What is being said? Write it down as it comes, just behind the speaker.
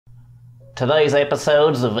Today's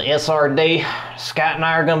episodes of SRD, Scott and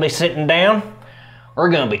I are going to be sitting down. We're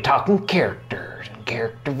going to be talking characters and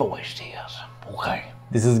character voices. Okay.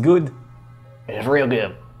 This is good. It's real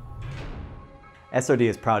good. SRD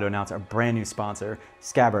is proud to announce our brand new sponsor,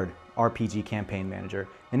 Scabard RPG Campaign Manager,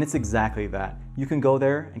 and it's exactly that. You can go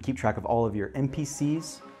there and keep track of all of your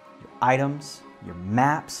NPCs, your items, your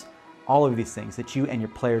maps, all of these things that you and your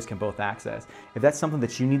players can both access. If that's something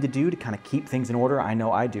that you need to do to kind of keep things in order, I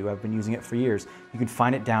know I do, I've been using it for years, you can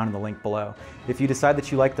find it down in the link below. If you decide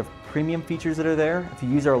that you like the premium features that are there, if you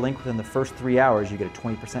use our link within the first 3 hours, you get a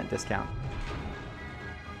 20% discount.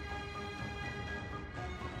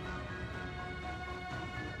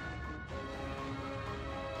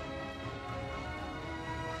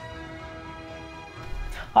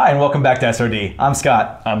 Hi, and welcome back to SRD. I'm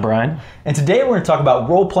Scott. I'm Brian. And today we're going to talk about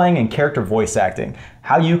role-playing and character voice acting.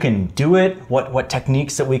 How you can do it, what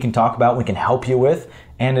techniques that we can talk about, we can help you with,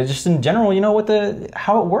 and just in general,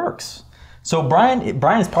 how it works. So Brian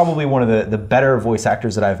is probably one of the better voice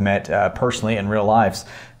actors that I've met personally in real lives.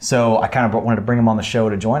 So I kind of wanted to bring him on the show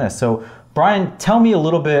to join us. So Brian, tell me a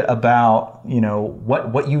little bit about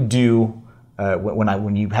what you do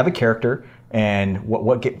when you have a character. And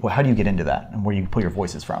how do you get into that, and where you pull your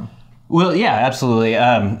voices from? Well, yeah, absolutely.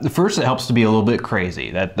 First, it helps to be a little bit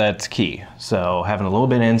crazy. That's key. So having a little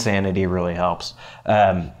bit of insanity really helps.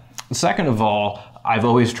 Second of all, I've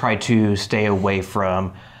always tried to stay away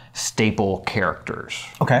from staple characters.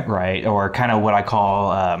 Okay. Right, or kind of what I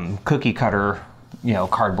call cookie cutter,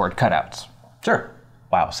 cardboard cutouts. Sure.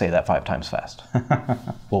 Wow, say that 5 times fast.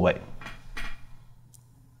 We'll wait.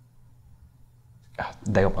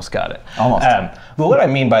 They almost got it. Almost. But what I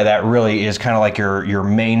mean by that really is kind of like your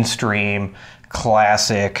mainstream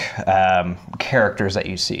classic characters that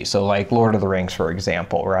you see. So like Lord of the Rings, for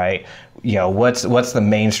example, right? What's the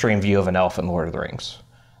mainstream view of an elf in Lord of the Rings?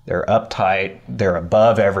 They're uptight. They're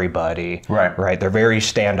above everybody. Right. Right. They're very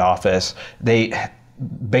standoffish. They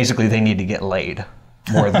need to get laid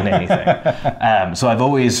more than anything. So I've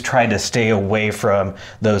always tried to stay away from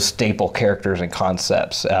those staple characters and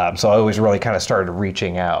concepts. So I always really kind of started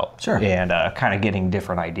reaching out. Sure. And kind of getting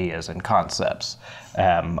different ideas and concepts.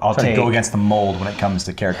 I'll go against the mold when it comes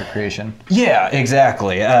to character creation. Yeah,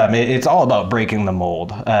 exactly. It's all about breaking the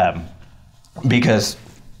mold. Because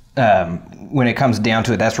when it comes down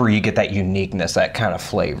to it, that's where you get that uniqueness, that kind of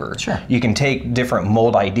flavor. Sure. You can take different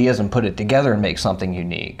mold ideas and put it together and make something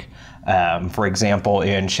unique. For example,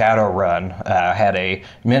 in Shadowrun, I had a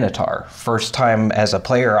Minotaur. First time as a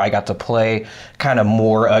player, I got to play kind of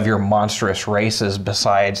more of your monstrous races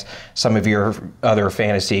besides some of your other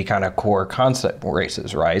fantasy kind of core concept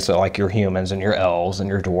races, right? So like your humans and your elves and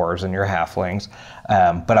your dwarves and your halflings.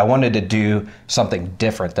 But I wanted to do something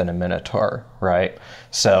different than a Minotaur, right?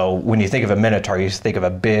 So when you think of a Minotaur, you think of a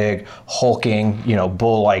big, hulking,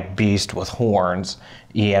 bull-like beast with horns.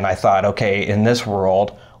 And I thought, okay, in this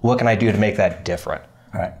world, what can I do to make that different?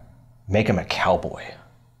 Right. Make him a cowboy.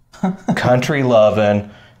 Country loving,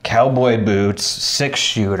 cowboy boots,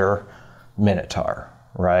 6-shooter, Minotaur,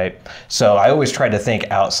 right? So I always try to think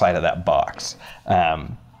outside of that box.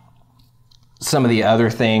 Some of the other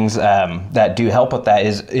things that do help with that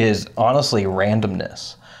is honestly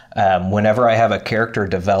randomness. Whenever I have a character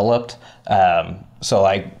developed, so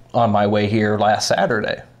like on my way here last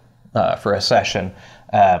Saturday for a session,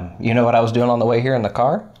 you know what I was doing on the way here in the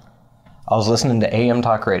car? I was listening to AM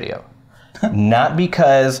talk radio. Not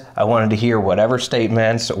because I wanted to hear whatever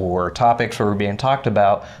statements or topics were being talked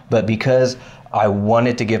about, but because I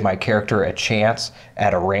wanted to give my character a chance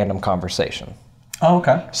at a random conversation. Oh,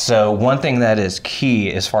 okay. So one thing that is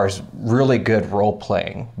key as far as really good role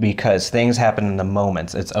playing, because things happen in the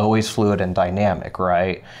moments, it's always fluid and dynamic,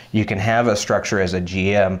 right? You can have a structure as a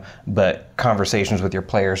GM, but conversations with your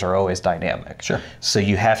players are always dynamic. Sure. So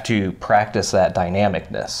you have to practice that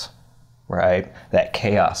dynamicness, right? That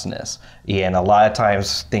chaosness. And a lot of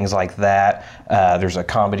times things like that, there's a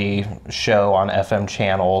comedy show on FM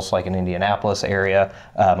channels like in Indianapolis area.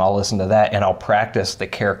 I'll listen to that and I'll practice the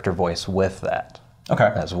character voice with that. Okay.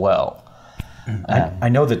 As well. I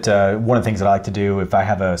know that one of the things that I like to do, if I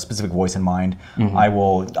have a specific voice in mind, you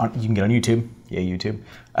can get on YouTube, YouTube,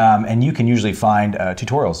 and you can usually find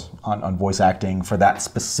tutorials on voice acting for that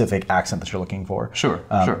specific accent that you're looking for. Sure,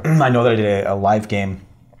 sure. I know that I did a live game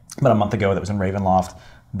about a month ago that was in Ravenloft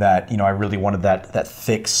that, I really wanted that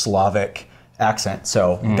thick Slavic accent.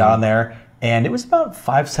 So got on there, and it was about a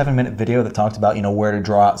 5-7 minute video that talked about, where to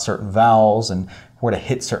draw out certain vowels and where to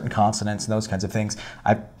hit certain consonants and those kinds of things.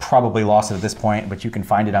 I probably lost it at this point, but you can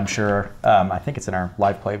find it, I'm sure. I think it's in our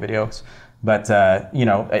live play videos. But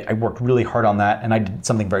I worked really hard on that, and I did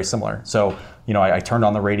something very similar. So you know, I turned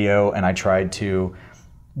on the radio and I tried to,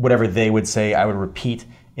 whatever they would say, I would repeat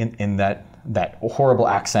in that horrible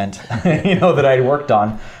accent, you know, that I worked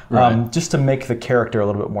on, just to make the character a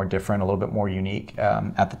little bit more different, a little bit more unique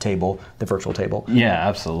at the table, the virtual table. Yeah,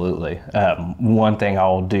 absolutely. One thing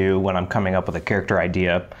I'll do when I'm coming up with a character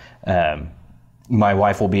idea, my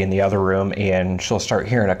wife will be in the other room and she'll start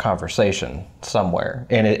hearing a conversation somewhere.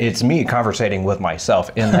 And it's me conversating with myself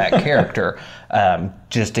in that character,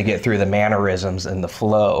 just to get through the mannerisms and the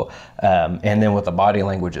flow. And then with the body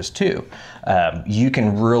languages too. You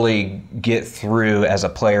can really get through as a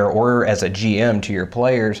player or as a GM to your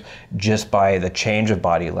players just by the change of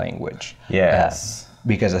body language. Yes.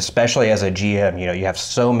 Because especially as a GM, you know, you have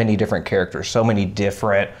so many different characters, so many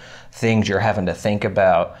different things you're having to think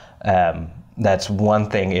about. That's one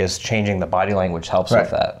thing, is changing the body language helps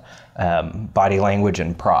with that. Body language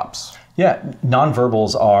and props. Yeah,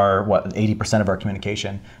 nonverbals are, what, 80% of our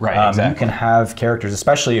communication. Right, exactly. You can have characters,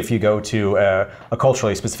 especially if you go to a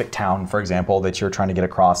culturally specific town, for example, that you're trying to get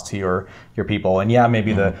across to your people. And yeah,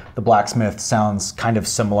 maybe the blacksmith sounds kind of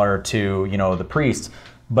similar to, you know, the priest.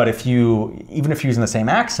 But even if you're using the same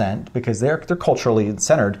accent, because they're culturally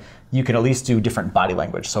centered, you can at least do different body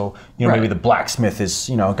language. So, you know, maybe the blacksmith is,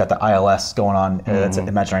 you know, got the ILS going on. That's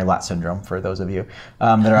imaginary lat syndrome for those of you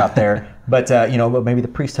that are out there. But you know, but maybe the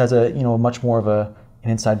priest has a, you know, much more of an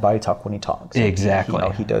inside body talk when he talks. Exactly. You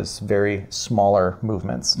know, he does very smaller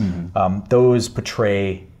movements. Those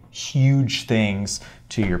portray huge things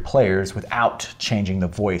to your players without changing the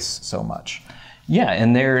voice so much. Yeah,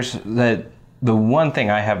 and there's the one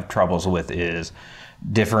thing I have troubles with is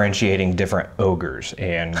differentiating different ogres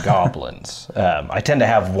and goblins. I tend to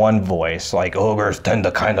have one voice, like ogres tend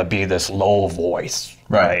to kind of be this low voice,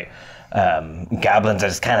 right? Goblins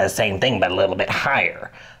is kind of the same thing, but a little bit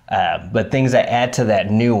higher. But things that add to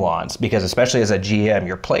that nuance, because especially as a GM,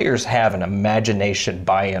 your players have an imagination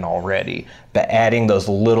buy-in already, but adding those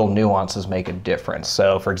little nuances make a difference.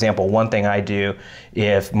 So for example, one thing I do,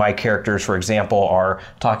 if my characters, for example, are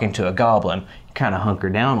talking to a goblin, you kind of hunker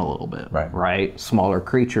down a little bit, right? Smaller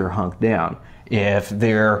creature, hunk down. If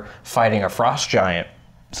they're fighting a frost giant,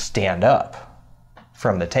 stand up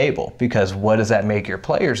from the table, because what does that make your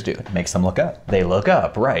players do? It makes them look up. They look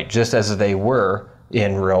up, right, just as they were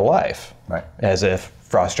in real life, as if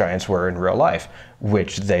frost giants were in real life,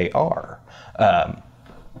 which they are.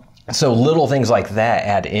 So little things like that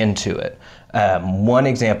add into it. One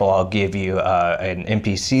example I'll give you, an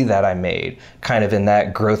NPC that I made, kind of in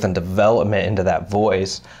that growth and development into that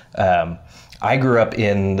voice. I grew up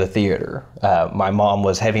in the theater. My mom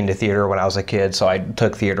was heavy into theater when I was a kid, so I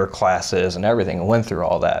took theater classes and everything and went through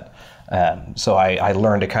all that. So I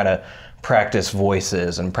learned to kind of practice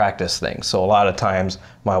voices and practice things. So a lot of times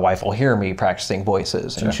my wife will hear me practicing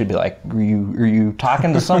voices and she'd be like, are you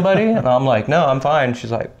talking to somebody? And I'm like, no, I'm fine.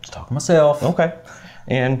 She's like, just talking to myself. Okay.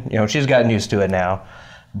 And you know, she's gotten used to it now.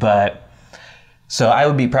 But so I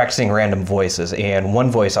would be practicing random voices, and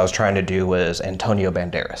one voice I was trying to do was Antonio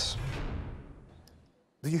Banderas.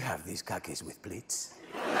 Do you have these khakis with pleats?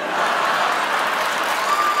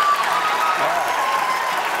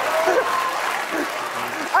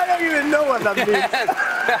 I don't even know what that means.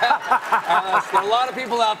 There are a lot of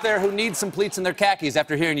people out there who need some pleats in their khakis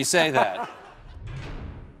after hearing you say that.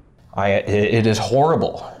 It is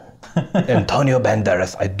horrible. Antonio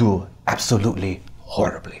Banderas, I do absolutely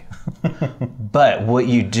horribly. But what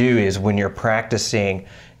you do is when you're practicing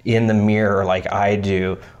in the mirror like I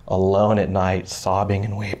do, alone at night, sobbing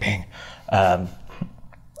and weeping,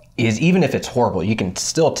 is even if it's horrible, you can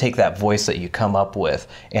still take that voice that you come up with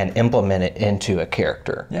and implement it into a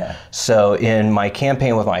character. Yeah. So in my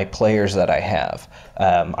campaign with my players that I have,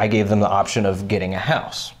 I gave them the option of getting a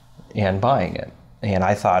house and buying it. And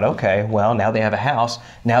I thought, okay, well, now they have a house,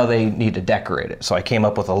 now they need to decorate it. So I came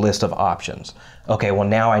up with a list of options. Okay, well,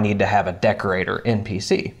 now I need to have a decorator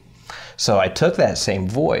NPC. So I took that same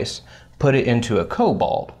voice, put it into a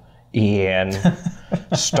kobold, and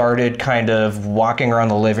started kind of walking around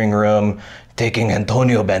the living room, taking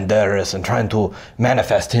Antonio Banderas and trying to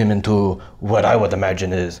manifest him into what I would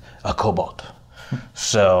imagine is a kobold.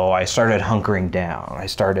 So I started hunkering down. I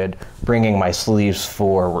started bringing my sleeves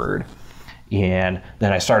forward. And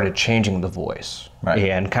then I started changing the voice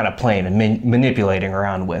and kind of playing and manipulating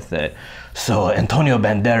around with it. So Antonio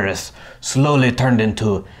Banderas slowly turned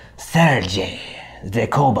into Sergey, the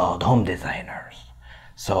kobold home designers.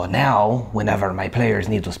 So now, whenever my players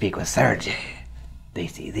need to speak with Sergey, they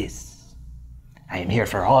see this. I am here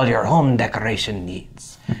for all your home decoration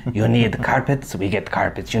needs. You need carpets, we get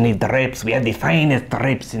carpets. You need drapes, we have the finest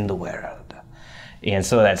drapes in the world. And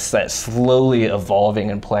so that's slowly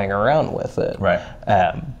evolving and playing around with it. Right.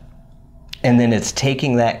 And then it's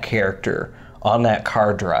taking that character on that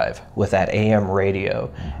car drive with that AM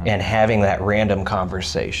radio and having that random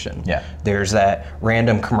conversation. Yeah. There's that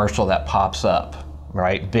random commercial that pops up,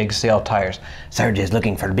 right? Big sale tires. Serge is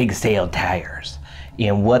looking for big sale tires.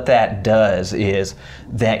 And what that does is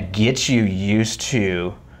that gets you used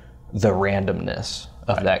to the randomness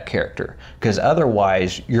of that character. Because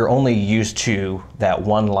otherwise, you're only used to that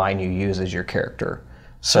one line you use as your character.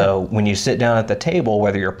 So when you sit down at the table,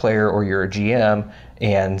 whether you're a player or you're a GM,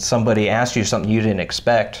 and somebody asks you something you didn't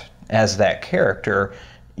expect as that character,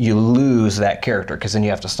 you lose that character because then you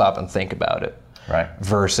have to stop and think about it. Right.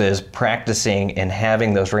 Versus practicing and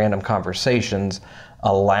having those random conversations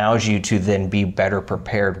allows you to then be better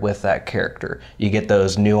prepared with that character. You get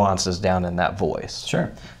those nuances down in that voice.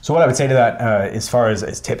 Sure. So what I would say to that, as far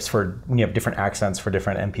as tips for when you have different accents for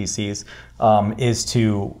different NPCs, is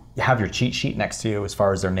to have your cheat sheet next to you as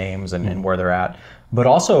far as their names and where they're at, but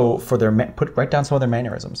also for their write down some of their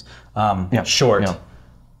mannerisms. Short,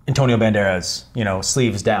 Antonio Banderas,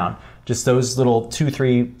 sleeves down. Just those little 2,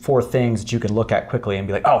 3, 4 things that you can look at quickly and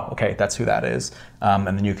be like, oh, okay, that's who that is, and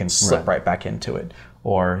then you can slip right back into it.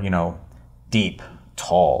 Or deep,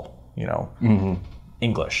 tall,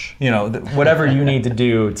 English, whatever you need to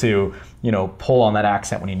do to pull on that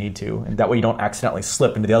accent when you need to, and that way you don't accidentally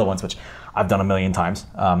slip into the other ones, which I've done a million times.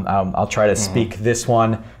 I'll try to speak this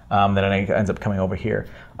one, then it ends up coming over here.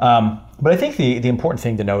 But I think the important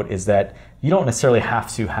thing to note is that you don't necessarily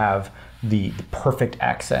have to have the perfect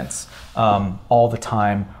accents all the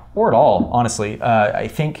time or at all, honestly. I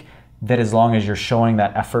think that as long as you're showing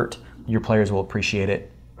that effort, your players will appreciate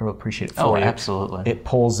it, or will appreciate it for you. Absolutely. It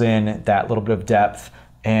pulls in that little bit of depth,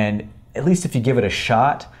 and at least if you give it a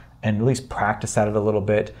shot and at least practice at it a little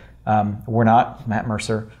bit, we're not Matt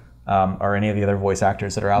Mercer or any of the other voice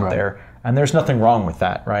actors that are out there, and there's nothing wrong with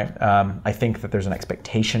that, right? I think that there's an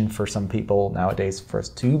expectation for some people nowadays for us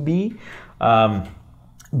to be,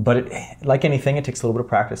 but like anything, it takes a little bit of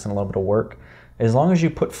practice and a little bit of work. As long as you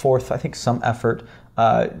put forth, I think, some effort,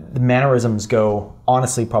 the mannerisms go,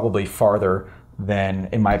 honestly, probably farther than,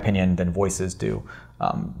 in my opinion, than voices do.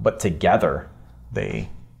 But together, they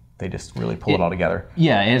just really pull it all together.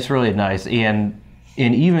 Yeah, it's really nice. And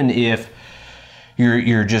even if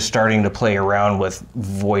you're just starting to play around with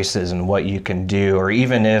voices and what you can do, or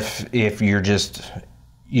even if you're just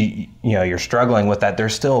you're struggling with that,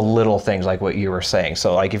 there's still little things like what you were saying.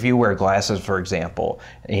 So like if you wear glasses, for example,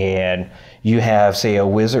 and you have, say, a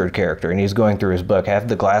wizard character and he's going through his book, I have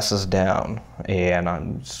the glasses down and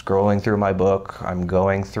I'm scrolling through my book, I'm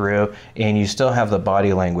going through, and you still have the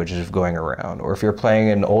body language of going around. Or if you're playing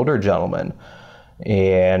an older gentleman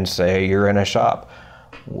and say you're in a shop,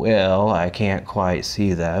 well, I can't quite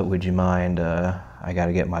see that, would you mind, I got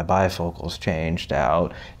to get my bifocals changed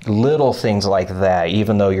out. Little things like that,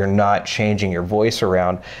 even though you're not changing your voice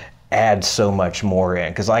around, add so much more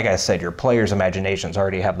in. Because like I said, your players' imaginations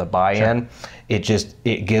already have the buy-in. Sure.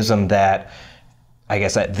 It gives them that, I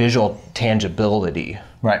guess, that visual tangibility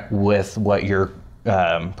with what you're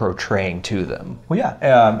portraying to them. Well,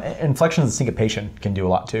 yeah, inflections and syncopation can do a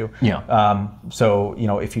lot too. Yeah. So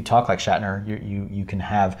if you talk like Shatner, you can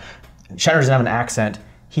have, Shatner doesn't have an accent.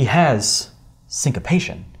 He has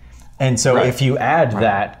syncopation, and so if you add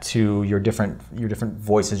that to your different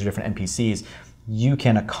voices, your different NPCs, you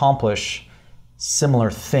can accomplish similar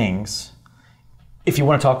things. If you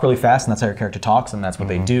want to talk really fast and that's how your character talks and that's what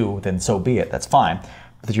they do, then so be it. That's fine.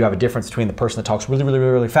 But that you have a difference between the person that talks really, really,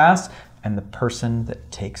 really, really fast and the person that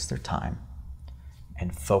takes their time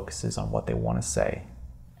and focuses on what they want to say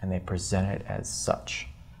and they present it as such.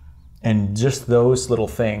 And just those little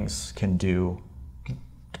things can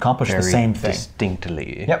accomplish very the same thing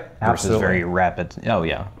distinctly. Yep, versus absolutely. very rapid. Oh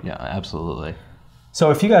yeah, absolutely. So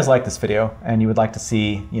if you guys like this video and you would like to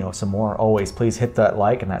see some more, always please hit that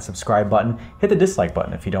like and that subscribe button. Hit the dislike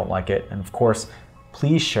button if you don't like it, and of course,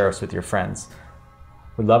 please share us with your friends.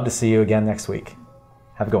 We'd love to see you again next week.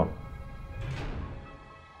 Have a good one.